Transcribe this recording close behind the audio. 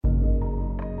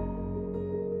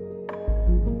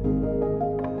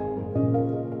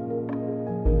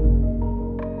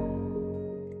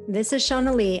This is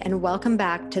Shauna Lee, and welcome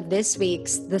back to this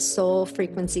week's The Soul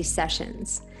Frequency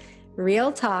Sessions.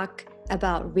 Real talk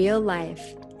about real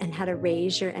life and how to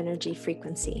raise your energy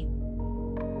frequency.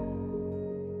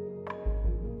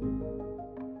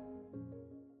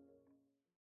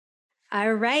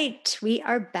 All right, we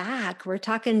are back. We're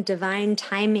talking divine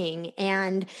timing.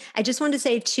 And I just want to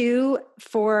say, too,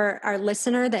 for our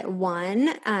listener that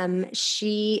won,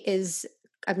 she is,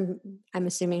 I'm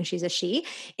assuming she's a she.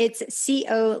 It's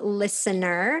CO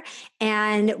Listener.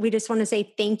 And we just want to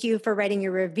say thank you for writing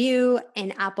your review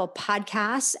in Apple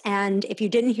Podcasts. And if you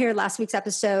didn't hear last week's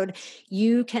episode,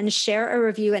 you can share a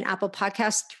review in Apple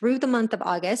Podcasts through the month of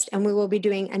August. And we will be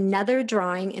doing another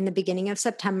drawing in the beginning of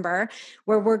September,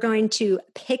 where we're going to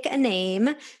pick a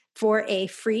name for a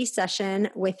free session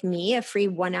with me, a free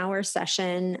 1-hour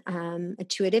session,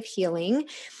 intuitive healing.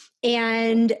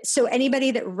 And so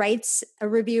anybody that writes a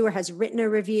review or has written a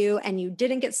review and you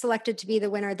didn't get selected to be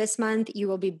the winner this month, you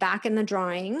will be back in the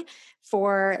drawing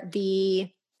for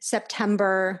the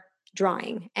September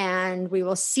drawing, and we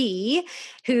will see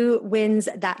who wins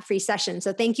that free session.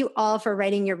 So thank you all for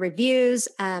writing your reviews.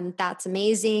 That's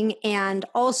amazing. And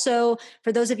also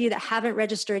for those of you that haven't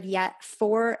registered yet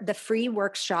for the free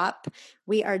workshop,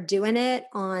 we are doing it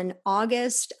on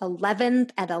August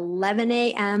 11th at 11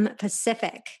 a.m.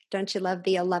 Pacific. Don't you love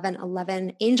the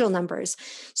 1111 angel numbers?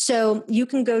 So you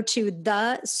can go to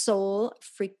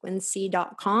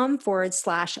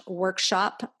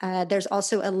thesoulfrequency.com/workshop. There's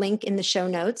also a link in the show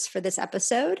notes for this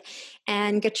episode,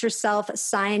 and get yourself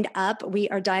signed up. We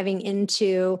are diving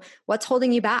into what's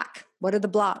holding you back. What are the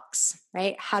blocks,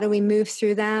 right? How do we move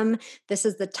through them? This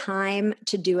is the time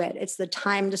to do it. It's the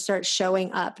time to start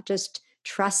showing up. Just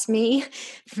trust me,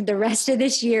 the rest of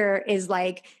this year is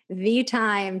like the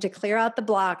time to clear out the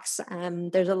blocks.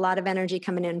 There's a lot of energy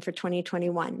coming in for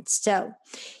 2021. So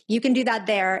you can do that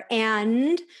there.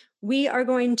 And we are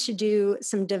going to do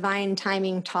some divine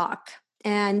timing talk.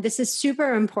 And this is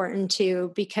super important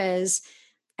too, because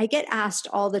I get asked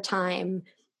all the time,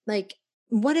 like,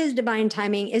 what is divine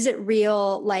timing? Is it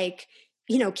real? Like,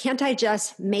 can't I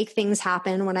just make things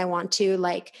happen when I want to?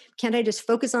 Like, can't I just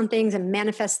focus on things and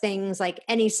manifest things like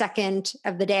any second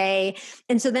of the day?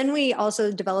 And so then we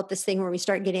also develop this thing where we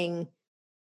start getting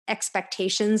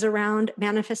expectations around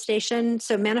manifestation.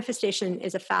 So manifestation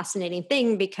is a fascinating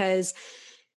thing because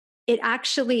it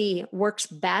actually works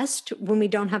best when we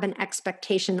don't have an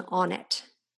expectation on it.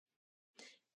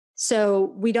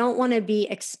 So we don't want to be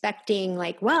expecting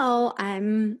like, well,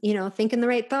 I'm, thinking the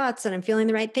right thoughts and I'm feeling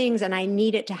the right things and I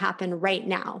need it to happen right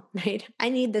now, right? I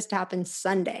need this to happen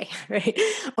Sunday, right?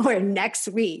 Or next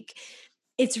week.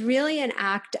 It's really an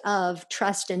act of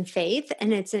trust and faith,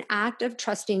 and it's an act of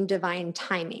trusting divine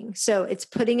timing. So it's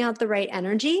putting out the right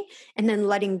energy and then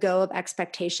letting go of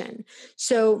expectation.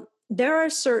 So there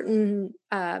are certain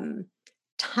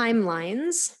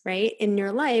timelines, right, in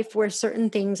your life where certain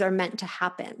things are meant to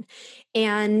happen.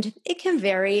 And it can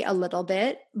vary a little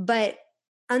bit, but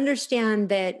understand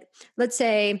that, let's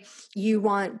say you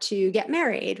want to get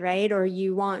married, right? Or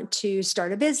you want to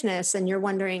start a business and you're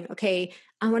wondering, okay,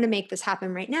 I want to make this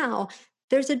happen right now.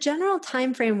 There's a general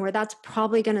time frame where that's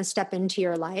probably going to step into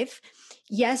your life.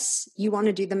 Yes, you want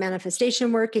to do the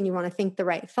manifestation work and you want to think the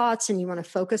right thoughts and you want to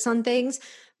focus on things.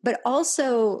 But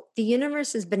also, the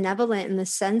universe is benevolent in the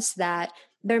sense that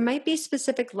there might be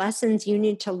specific lessons you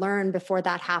need to learn before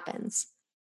that happens,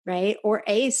 right? Or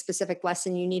a specific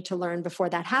lesson you need to learn before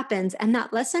that happens. And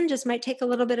that lesson just might take a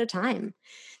little bit of time.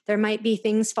 There might be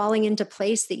things falling into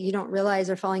place that you don't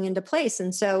realize are falling into place.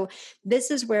 And so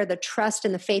this is where the trust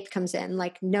and the faith comes in,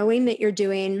 like knowing that you're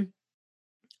doing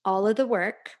all of the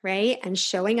work, right? And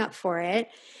showing up for it,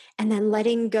 and then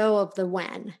letting go of the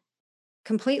when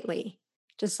completely.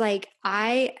 Just like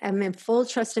I am in full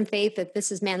trust and faith that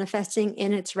this is manifesting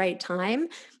in its right time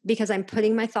because I'm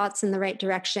putting my thoughts in the right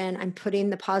direction. I'm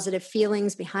putting the positive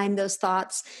feelings behind those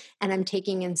thoughts and I'm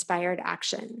taking inspired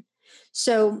action.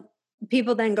 So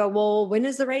people then go, well, when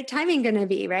is the right timing going to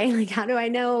be, right? Like, how do I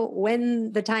know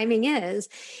when the timing is?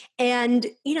 And,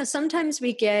 sometimes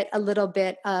we get a little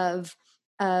bit of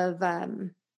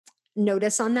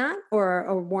notice on that or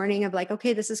a warning of like,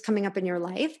 okay, this is coming up in your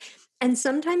life. And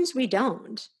sometimes we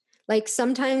don't. Like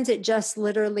sometimes it just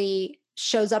literally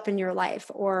shows up in your life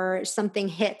or something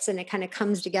hits and it kind of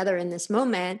comes together in this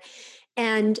moment.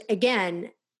 And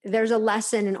again, there's a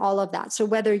lesson in all of that. So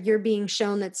whether you're being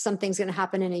shown that something's going to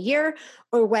happen in a year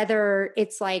or whether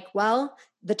it's like, well,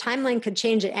 the timeline could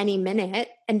change at any minute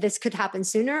and this could happen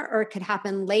sooner or it could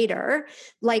happen later.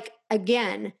 Like,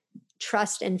 again,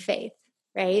 trust and faith,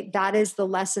 right? That is the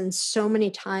lesson so many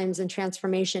times in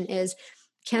transformation is,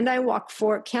 can I walk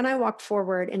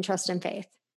forward in trust and faith?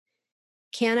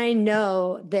 Can I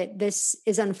know that this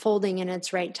is unfolding in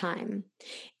its right time?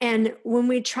 And when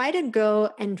we try to go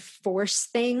and force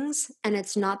things and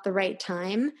it's not the right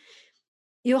time,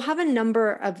 you'll have a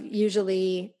number of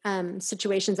usually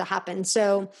situations that happen.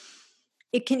 So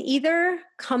it can either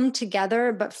come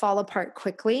together but fall apart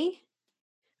quickly,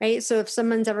 right? So if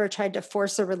someone's ever tried to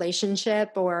force a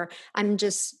relationship, or I'm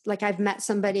just like, I've met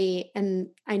somebody and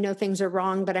I know things are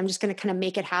wrong, but I'm just going to kind of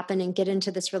make it happen and get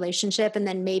into this relationship. And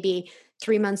then maybe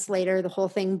 3 months later, the whole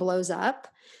thing blows up.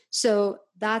 So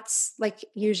that's like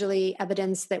usually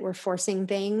evidence that we're forcing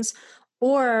things,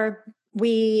 or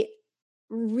we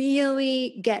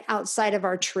really get outside of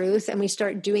our truth and we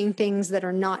start doing things that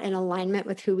are not in alignment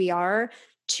with who we are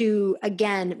to,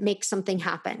 again, make something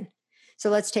happen. So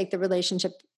let's take the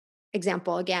relationship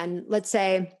example again. Let's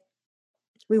say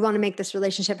we want to make this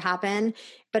relationship happen,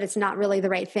 but it's not really the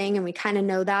right thing. And we kind of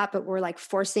know that, but we're like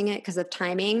forcing it because of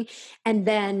timing. And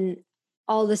then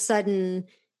all of a sudden,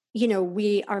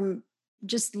 we are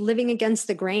just living against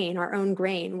the grain, our own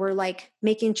grain. We're like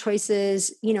making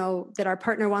choices, that our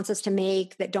partner wants us to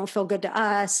make that don't feel good to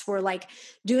us. We're like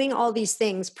doing all these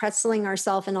things, pretzeling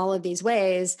ourselves in all of these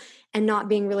ways and not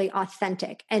being really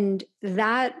authentic. And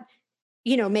that,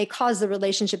 may cause the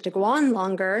relationship to go on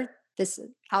longer, this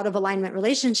out of alignment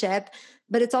relationship,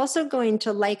 but it's also going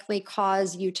to likely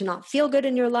cause you to not feel good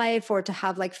in your life or to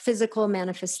have like physical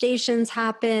manifestations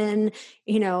happen,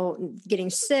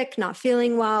 getting sick, not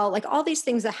feeling well, like all these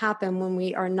things that happen when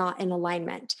we are not in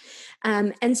alignment.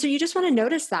 And so you just want to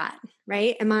notice that,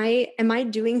 right? Am I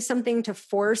doing something to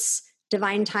force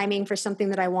divine timing for something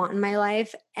that I want in my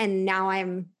life? And now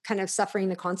I'm kind of suffering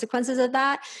the consequences of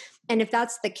that. And if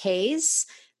that's the case,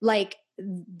 like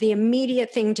the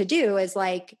immediate thing to do is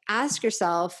like ask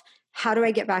yourself, how do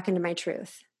I get back into my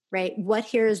truth, right? What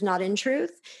here is not in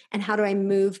truth? And how do I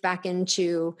move back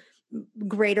into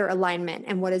greater alignment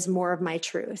and what is more of my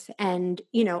truth? And,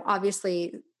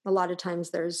 obviously, a lot of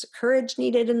times there's courage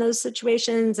needed in those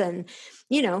situations, and,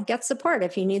 get support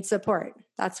if you need support.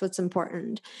 That's what's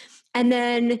important. And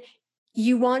then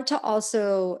you want to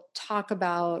also talk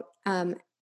about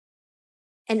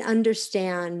and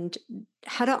understand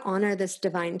how to honor this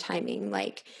divine timing.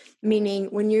 Like, meaning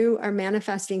when you are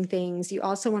manifesting things, you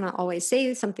also want to always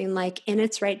say something like, in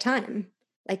its right time.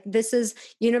 Like, this is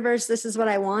universe, this is what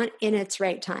I want in its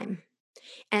right time.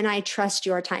 And I trust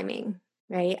your timing,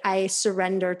 right? I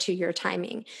surrender to your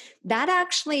timing. That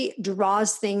actually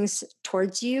draws things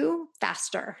towards you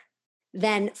faster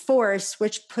than force,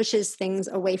 which pushes things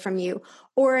away from you,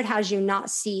 or it has you not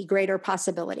see greater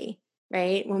possibility,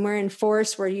 right? When we're in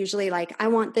force, we're usually like, I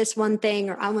want this one thing,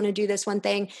 or I want to do this one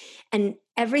thing. And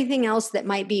everything else that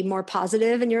might be more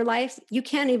positive in your life, you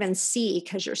can't even see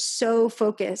because you're so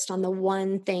focused on the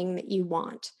one thing that you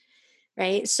want,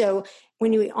 right? So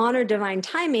when we honor divine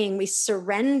timing, we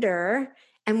surrender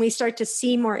and we start to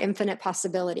see more infinite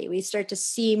possibility. We start to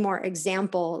see more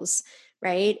examples,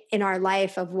 right, in our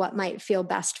life of what might feel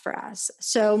best for us.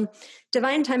 So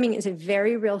divine timing is a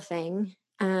very real thing.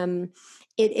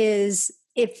 It is,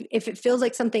 if it feels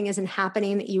like something isn't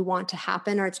happening that you want to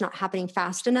happen, or it's not happening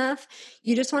fast enough,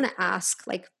 you just want to ask,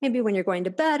 like maybe when you're going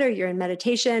to bed or you're in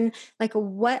meditation, like,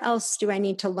 what else do I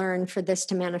need to learn for this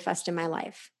to manifest in my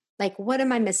life? Like, what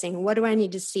am I missing? What do I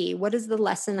need to see? What is the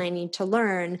lesson I need to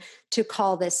learn to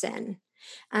call this in?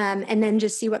 And then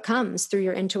just see what comes through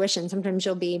your intuition. Sometimes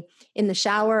you'll be in the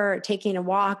shower or taking a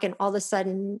walk, and all of a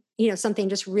sudden, something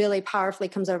just really powerfully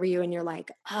comes over you and you're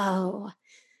like, oh,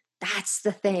 that's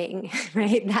the thing,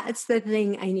 right? That's the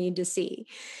thing I need to see.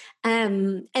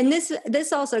 And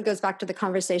this also goes back to the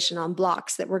conversation on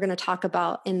blocks that we're going to talk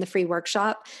about in the free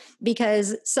workshop,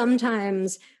 because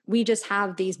sometimes we just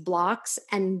have these blocks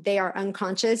and they are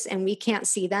unconscious and we can't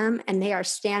see them, and they are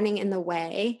standing in the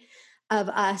way of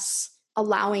us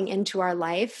allowing into our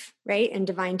life, right? And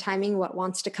divine timing, what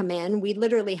wants to come in. We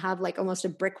literally have like almost a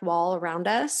brick wall around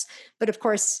us, but of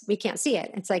course we can't see it.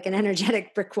 It's like an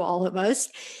energetic brick wall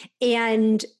almost.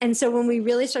 And so when we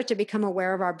really start to become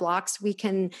aware of our blocks, we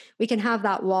can have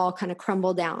that wall kind of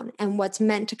crumble down, and what's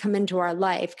meant to come into our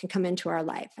life can come into our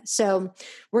life. So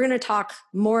we're going to talk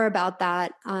more about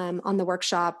that on the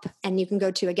workshop. And you can go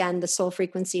to, again,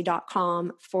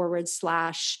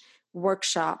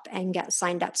 thesoulfrequency.com/workshop and get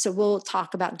signed up. So we'll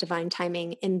talk about divine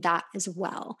timing in that as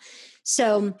well.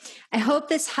 So I hope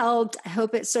this helped. I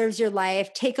hope it serves your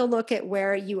life. Take a look at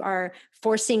where you are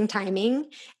forcing timing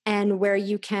and where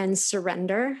you can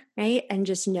surrender, right? And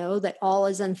just know that all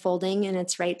is unfolding in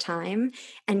its right time,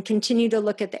 and continue to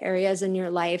look at the areas in your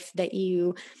life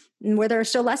where there are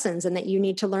still lessons and that you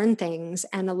need to learn things,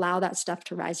 and allow that stuff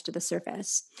to rise to the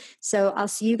surface. So I'll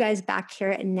see you guys back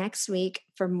here next week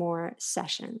for more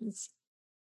sessions.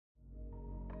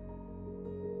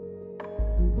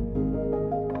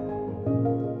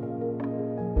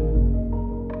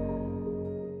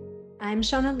 I'm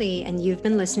Shauna Lee, and you've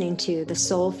been listening to the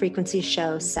Soul Frequency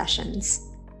Show Sessions.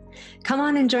 Come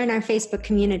on and join our Facebook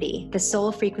community, the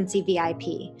Soul Frequency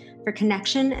VIP, for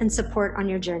connection and support on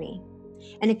your journey.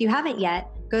 And if you haven't yet,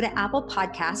 go to Apple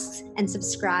Podcasts and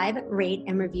subscribe, rate,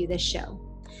 and review this show.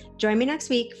 Join me next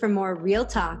week for more real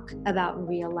talk about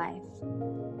real life.